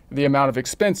reduce the amount of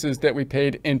expenses that we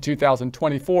paid in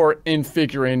 2024 in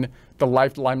figuring the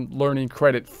lifetime learning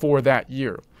credit for that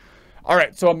year. All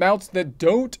right, so amounts that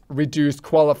don't reduce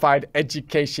qualified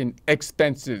education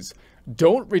expenses.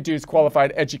 Don't reduce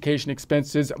qualified education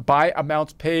expenses by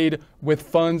amounts paid with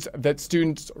funds that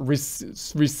students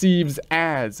receives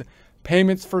as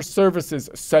payments for services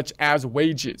such as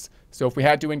wages. So if we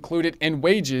had to include it in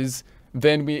wages,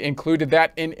 then we included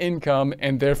that in income,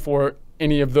 and therefore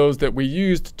any of those that we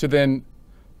used to then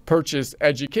purchase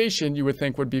education, you would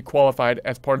think would be qualified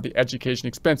as part of the education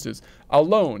expenses. A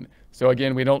loan. So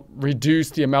again, we don't reduce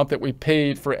the amount that we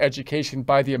paid for education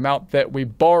by the amount that we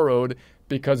borrowed,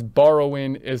 because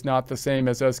borrowing is not the same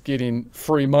as us getting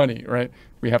free money, right?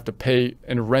 We have to pay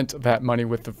and rent that money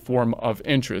with the form of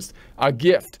interest. A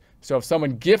gift. So if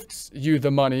someone gifts you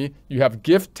the money, you have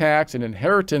gift tax and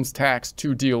inheritance tax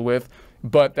to deal with,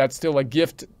 but that's still a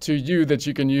gift to you that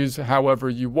you can use however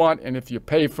you want. And if you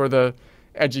pay for the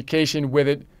education with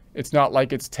it, it's not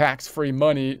like it's tax-free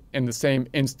money in the same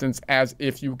instance as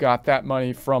if you got that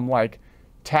money from like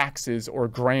taxes or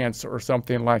grants or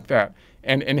something like that.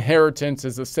 And inheritance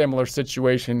is a similar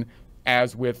situation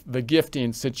as with the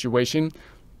gifting situation.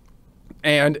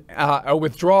 And a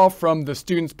withdrawal from the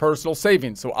student's personal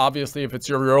savings. So obviously, if it's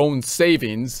your own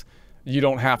savings, you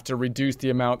don't have to reduce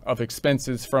the amount of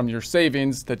expenses from your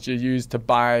savings that you use to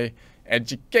buy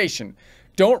education.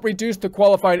 Don't reduce the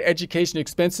qualified education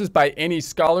expenses by any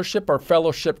scholarship or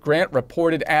fellowship grant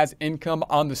reported as income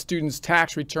on the student's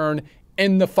tax return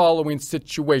in the following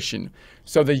situation.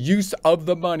 So the use of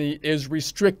the money is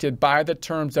restricted by the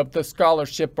terms of the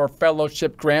scholarship or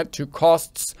fellowship grant to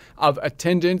costs of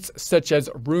attendance such as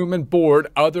room and board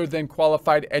other than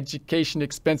qualified education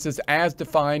expenses as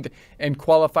defined in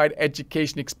qualified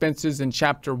education expenses in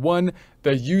Chapter 1.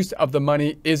 The use of the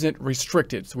money isn't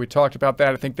restricted. So we talked about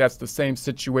that. I think that's the same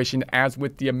situation as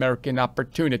with the American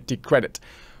Opportunity Credit.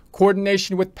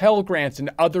 Coordination with Pell Grants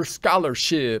and other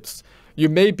scholarships. You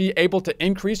may be able to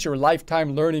increase your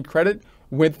lifetime learning credit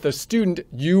with the student,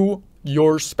 you,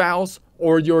 your spouse,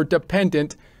 or your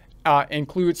dependent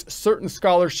includes certain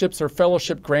scholarships or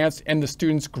fellowship grants in the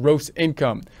student's gross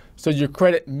income. So your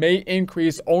credit may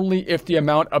increase only if the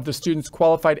amount of the student's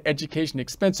qualified education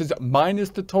expenses minus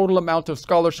the total amount of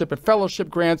scholarship and fellowship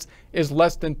grants is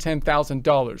less than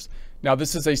 $10,000. Now,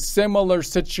 this is a similar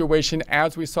situation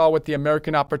as we saw with the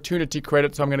American Opportunity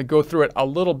Credit, so I'm going to go through it a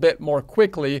little bit more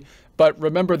quickly. But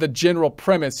remember, the general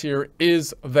premise here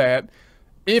is that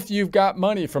if you've got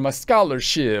money from a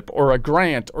scholarship or a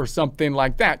grant or something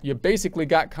like that, you basically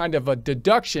got kind of a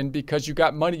deduction because you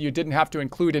got money you didn't have to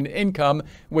include in income,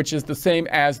 which is the same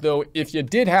as though if you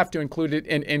did have to include it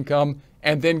in income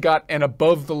and then got an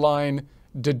above the line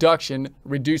deduction,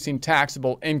 reducing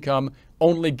taxable income,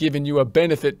 only giving you a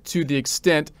benefit to the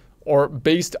extent or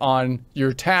based on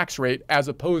your tax rate, as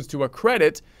opposed to a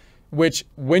credit, which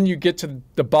when you get to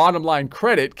the bottom line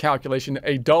credit calculation,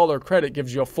 a dollar credit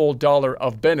gives you a full dollar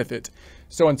of benefit.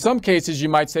 So in some cases you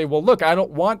might say, well, look, I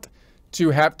don't want to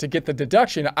have to get the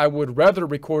deduction. I would rather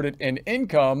record it in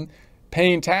income,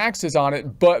 paying taxes on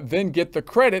it, but then get the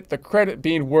credit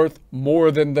being worth more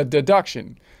than the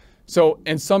deduction. So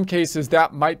in some cases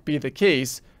that might be the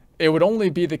case. It would only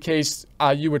be the case,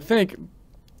 you would think,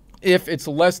 if it's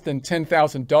less than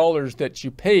 $10,000 that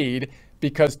you paid,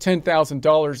 because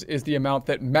 $10,000 is the amount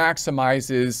that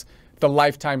maximizes the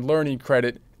lifetime learning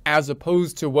credit, as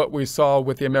opposed to what we saw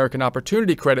with the American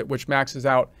Opportunity Credit, which maxes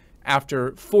out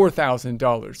after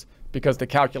 $4,000, because the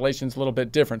calculation is a little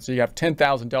bit different. So you have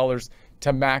 $10,000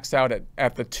 to max out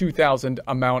at the $2,000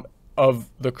 amount of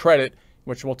the credit,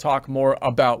 which we'll talk more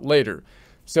about later.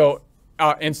 So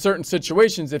in certain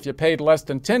situations, if you paid less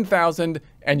than $10,000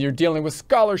 and you're dealing with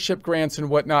scholarship grants and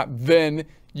whatnot, then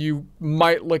you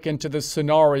might look into the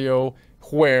scenario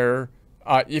where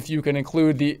if you can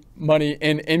include the money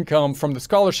in income from the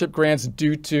scholarship grants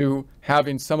due to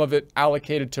having some of it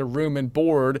allocated to room and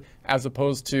board as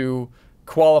opposed to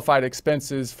qualified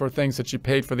expenses for things that you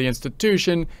paid for the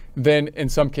institution, then in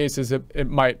some cases it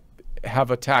might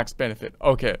have a tax benefit.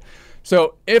 Okay.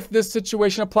 So if this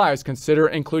situation applies, consider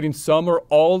including some or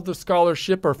all of the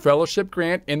scholarship or fellowship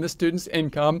grant in the student's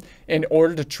income in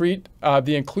order to treat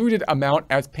the included amount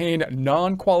as paying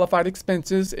non-qualified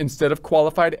expenses instead of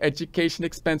qualified education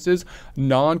expenses.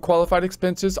 Non-qualified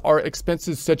expenses are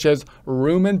expenses such as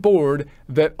room and board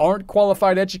that aren't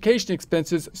qualified education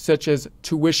expenses, such as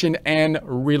tuition and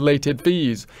related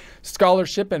fees.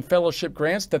 Scholarship and fellowship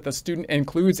grants that the student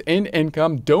includes in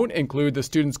income don't include the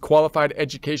student's qualified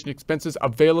education expenses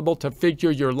available to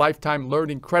figure your lifetime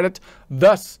learning credit.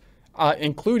 Thus,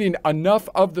 including enough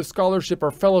of the scholarship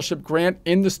or fellowship grant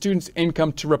in the student's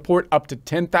income to report up to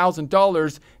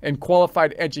 $10,000 in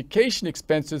qualified education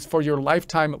expenses for your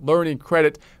lifetime learning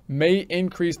credit may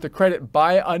increase the credit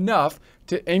by enough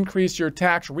to increase your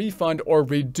tax refund or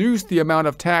reduce the amount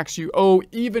of tax you owe,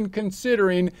 even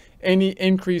considering any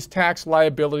increased tax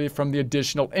liability from the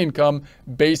additional income,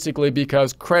 basically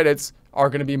because credits are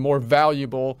going to be more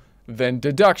valuable than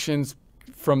deductions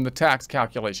from the tax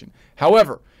calculation.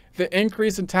 However, the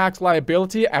increase in tax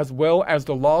liability as well as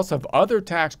the loss of other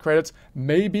tax credits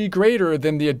may be greater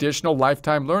than the additional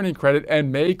lifetime learning credit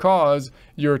and may cause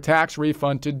your tax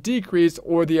refund to decrease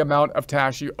or the amount of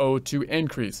tax you owe to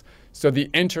increase. So the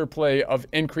interplay of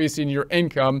increasing your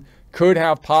income could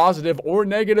have positive or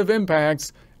negative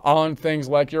impacts on things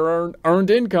like your earned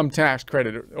income tax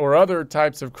credit or other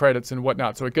types of credits and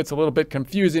whatnot. So it gets a little bit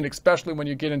confusing, especially when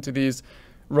you get into these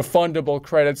refundable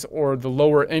credits or the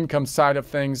lower income side of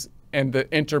things and the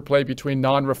interplay between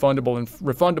non-refundable and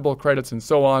refundable credits and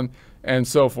so on and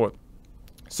so forth.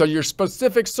 So your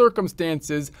specific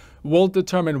circumstances will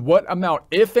determine what amount,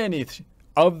 if any,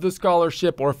 of the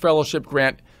scholarship or fellowship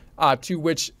grant to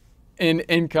which in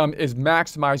income is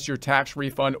maximize your tax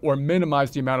refund or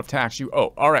minimize the amount of tax you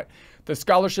owe. All right. The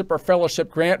scholarship or fellowship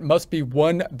grant must be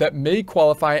one that may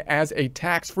qualify as a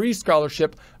tax-free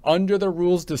scholarship under the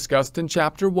rules discussed in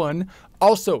Chapter 1.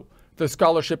 Also, the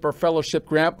scholarship or fellowship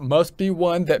grant must be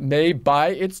one that may, by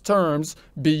its terms,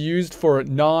 be used for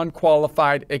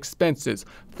non-qualified expenses.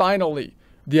 Finally,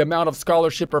 the amount of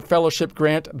scholarship or fellowship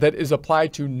grant that is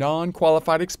applied to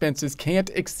non-qualified expenses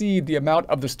can't exceed the amount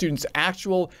of the student's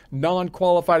actual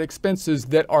non-qualified expenses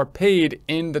that are paid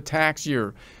in the tax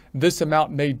year. This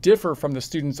amount may differ from the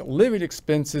student's living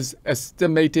expenses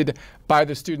estimated by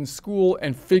the student's school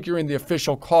and figure in the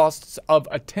official costs of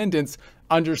attendance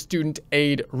under student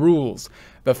aid rules.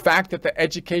 The fact that the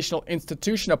educational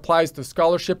institution applies the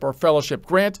scholarship or fellowship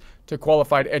grant to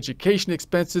qualified education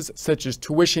expenses such as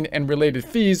tuition and related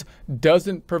fees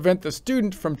doesn't prevent the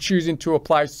student from choosing to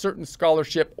apply certain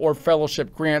scholarship or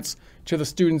fellowship grants to the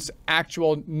student's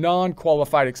actual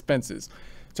non-qualified expenses.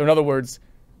 So in other words,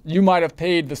 you might have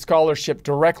paid the scholarship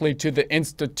directly to the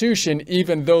institution,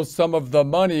 even though some of the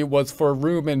money was for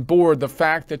room and board. The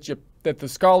fact that the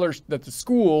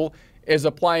school is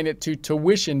applying it to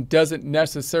tuition doesn't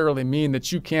necessarily mean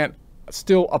that you can't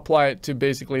still apply it to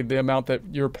basically the amount that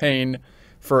you're paying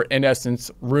for, in essence,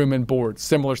 room and board.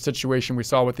 Similar situation we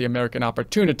saw with the American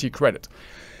Opportunity Credit.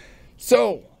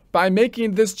 So, by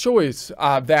making this choice,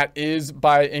 that is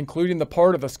by including the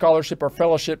part of the scholarship or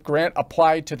fellowship grant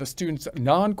applied to the student's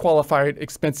non-qualified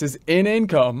expenses in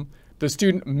income, the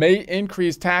student may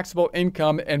increase taxable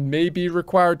income and may be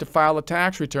required to file a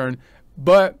tax return,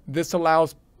 but this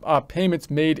allows payments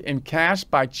made in cash,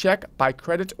 by check, by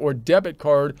credit or debit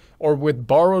card, or with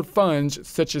borrowed funds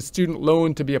such as student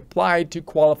loan to be applied to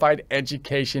qualified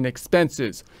education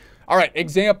expenses. All right,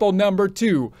 example number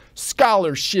 2,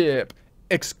 scholarship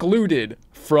excluded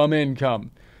from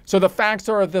income. So the facts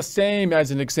are the same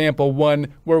as in example 1,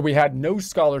 where we had no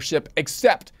scholarship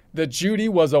except that Judy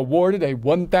was awarded a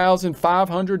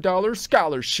 $1,500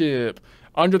 scholarship.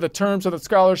 Under the terms of the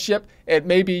scholarship, it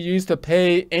may be used to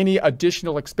pay any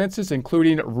additional expenses,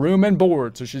 including room and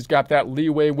board. So she's got that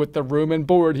leeway with the room and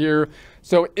board here.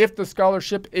 So if the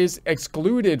scholarship is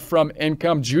excluded from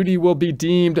income, Judy will be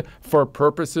deemed, for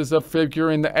purposes of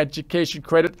figuring the education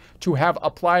credit, to have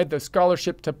applied the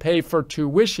scholarship to pay for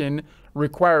tuition,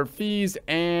 required fees,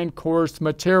 and course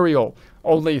material.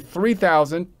 Only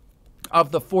 $3,000 of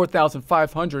the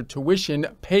 $4,500 tuition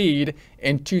paid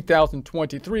in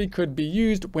 2023 could be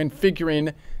used when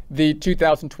figuring the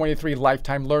 2023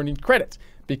 lifetime learning credit,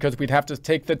 because we'd have to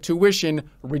take the tuition,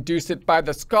 reduce it by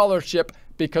the scholarship,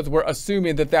 because we're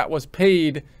assuming that that was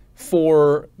paid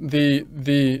for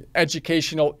the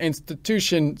educational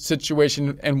institution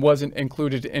situation and wasn't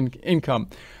included in income.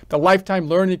 The lifetime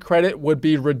learning credit would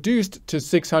be reduced to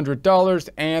 $600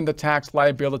 and the tax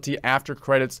liability after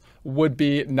credits would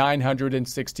be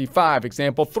 $965.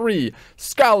 Example 3,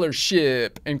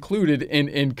 scholarship included in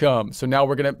income. So now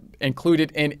we're going to include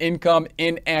it in income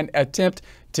in an attempt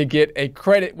to get a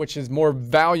credit which is more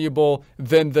valuable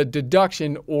than the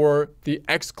deduction or the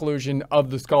exclusion of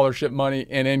the scholarship money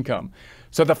in income.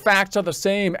 So the facts are the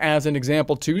same as in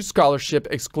example 2, scholarship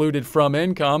excluded from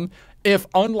income. If,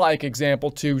 unlike example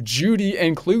 2, Judy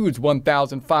includes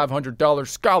 $1,500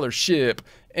 scholarship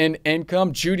in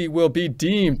income, Judy will be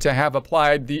deemed to have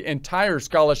applied the entire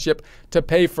scholarship to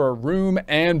pay for room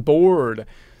and board.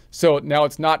 So now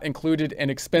it's not included in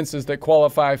expenses that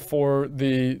qualify for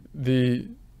the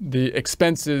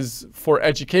expenses for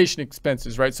education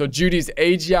expenses, right? So Judy's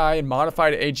AGI and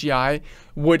modified AGI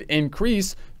would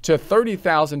increase to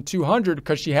 $30,200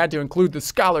 because she had to include the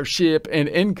scholarship and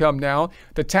income now.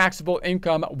 The taxable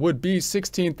income would be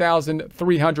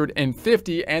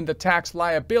 $16,350, and the tax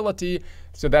liability,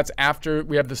 so that's after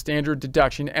we have the standard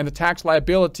deduction, and the tax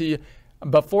liability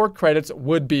before credits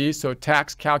would be, so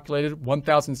tax calculated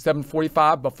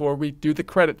 $1,745 before we do the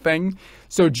credit thing.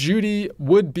 So Judy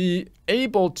would be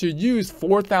able to use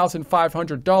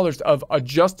 $4,500 of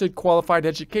adjusted qualified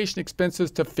education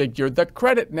expenses to figure the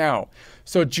credit now.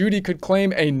 So Judy could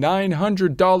claim a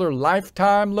 $900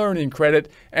 lifetime learning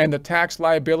credit, and the tax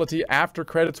liability after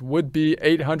credits would be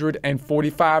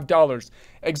 $845.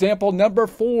 Example number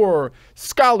 4,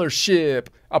 scholarship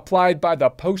applied by the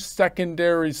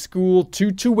post-secondary school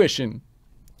to tuition.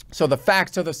 So the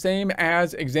facts are the same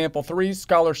as example 3,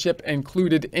 scholarship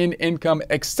included in income,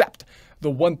 except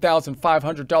the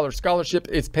 $1,500 scholarship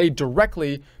is paid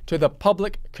directly to the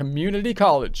public community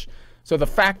college. So the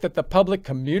fact that the public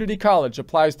community college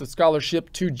applies the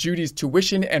scholarship to Judy's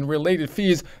tuition and related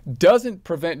fees doesn't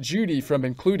prevent Judy from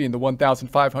including the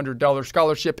 $1,500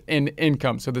 scholarship in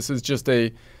income. So this is just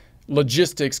a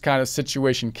logistics kind of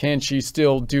situation. Can she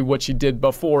still do what she did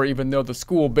before, even though the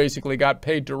school basically got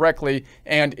paid directly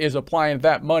and is applying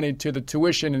that money to the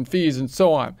tuition and fees and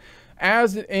so on?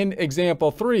 As in example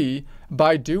 3,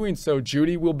 by doing so,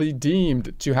 Judy will be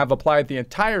deemed to have applied the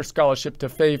entire scholarship to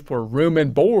pay for room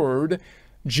and board.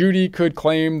 Judy could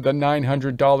claim the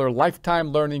 $900 lifetime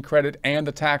learning credit, and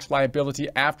the tax liability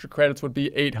after credits would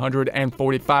be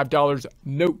 $845.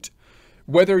 Note,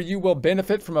 whether you will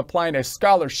benefit from applying a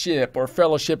scholarship or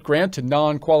fellowship grant to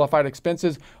non-qualified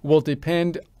expenses will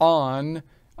depend on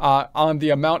the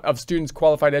amount of students'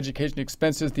 qualified education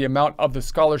expenses, the amount of the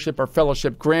scholarship or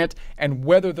fellowship grant, and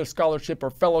whether the scholarship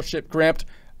or fellowship grant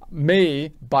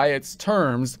may, by its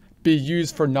terms, be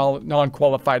used for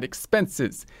non-qualified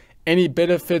expenses. Any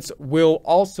benefits will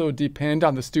also depend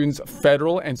on the student's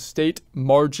federal and state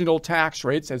marginal tax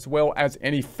rates, as well as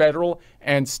any federal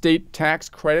and state tax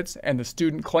credits and the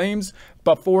student claims.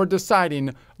 Before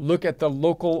deciding, look at the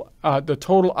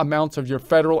total amounts of your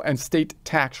federal and state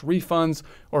tax refunds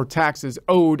or taxes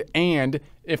owed, and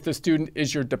if the student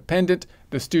is your dependent,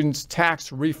 the student's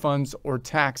tax refunds or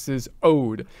taxes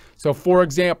owed. So for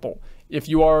example, if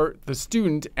you are the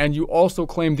student and you also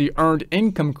claim the earned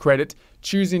income credit,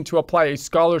 choosing to apply a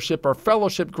scholarship or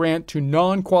fellowship grant to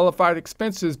non-qualified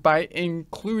expenses by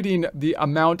including the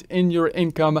amount in your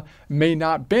income may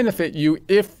not benefit you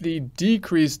if the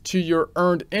decrease to your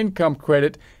earned income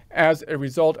credit as a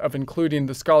result of including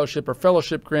the scholarship or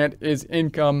fellowship grant is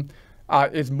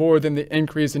more than the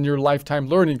increase in your lifetime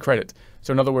learning credit.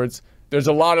 So in other words, there's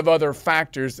a lot of other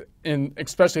factors in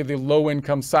especially the low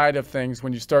income side of things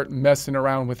when you start messing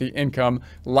around with the income,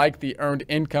 like the earned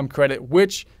income credit,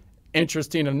 which,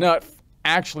 interesting enough,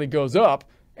 actually goes up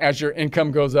as your income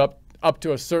goes up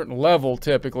to a certain level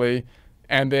typically,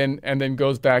 and then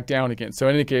goes back down again. So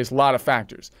in any case, a lot of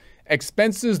factors.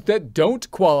 Expenses that don't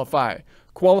qualify.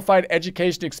 Qualified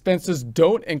education expenses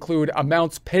don't include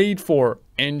amounts paid for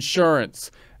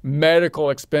insurance,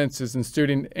 medical expenses,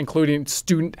 including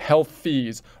student health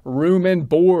fees. Room and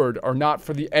board are not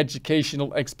for the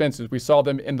educational expenses. We saw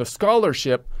them in the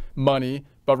scholarship money,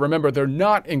 but remember, they're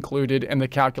not included in the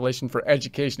calculation for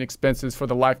education expenses for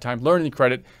the lifetime learning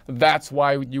credit. That's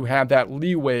why you have that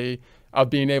leeway of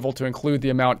being able to include the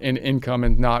amount in income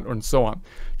and not, and so on.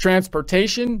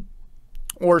 Transportation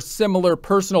or similar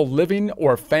personal living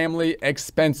or family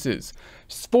expenses.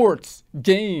 Sports,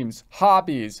 games,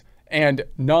 hobbies, and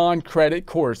non-credit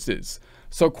courses.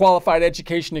 So qualified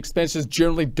education expenses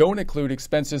generally don't include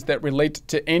expenses that relate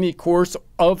to any course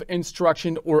of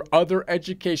instruction or other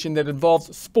education that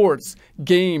involves sports,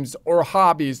 games, or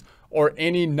hobbies, or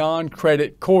any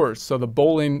non-credit course. So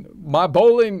my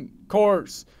bowling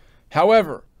course.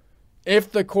 However,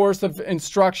 if the course of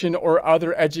instruction or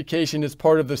other education is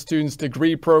part of the student's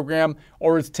degree program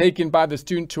or is taken by the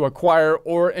student to acquire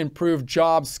or improve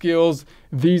job skills,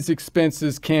 these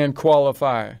expenses can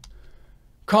qualify.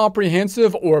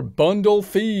 Comprehensive or bundle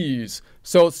fees.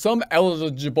 So some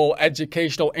eligible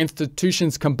educational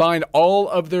institutions combine all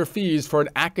of their fees for an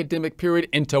academic period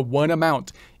into one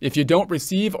amount. If you don't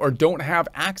receive or don't have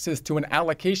access to an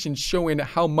allocation showing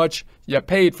how much you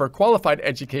paid for qualified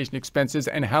education expenses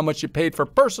and how much you paid for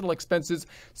personal expenses,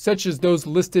 such as those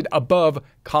listed above,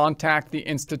 contact the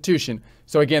institution.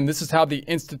 So again, this is how the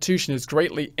institution is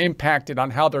greatly impacted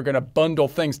on how they're going to bundle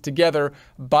things together,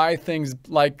 buy things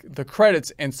like the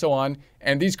credits and so on.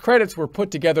 And these credits were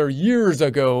put together years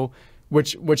ago,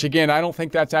 which again, I don't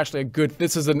think that's actually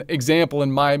this is an example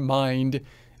in my mind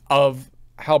of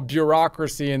how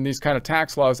bureaucracy and these kind of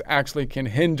tax laws actually can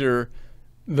hinder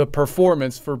the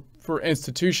performance for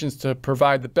institutions to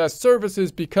provide the best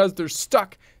services, because they're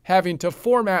stuck having to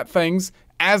format things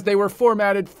as they were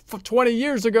formatted 20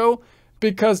 years ago,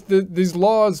 because these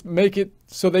laws make it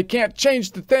so they can't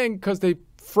change the thing because they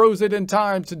froze it in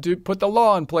time to put the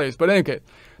law in place. But anyway,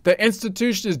 the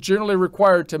institution is generally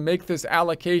required to make this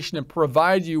allocation and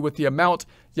provide you with the amount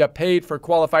you paid for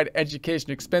qualified education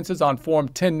expenses on Form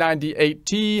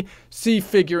 1098-T. See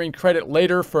figuring credit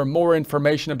later for more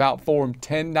information about Form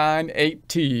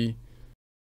 1098-T.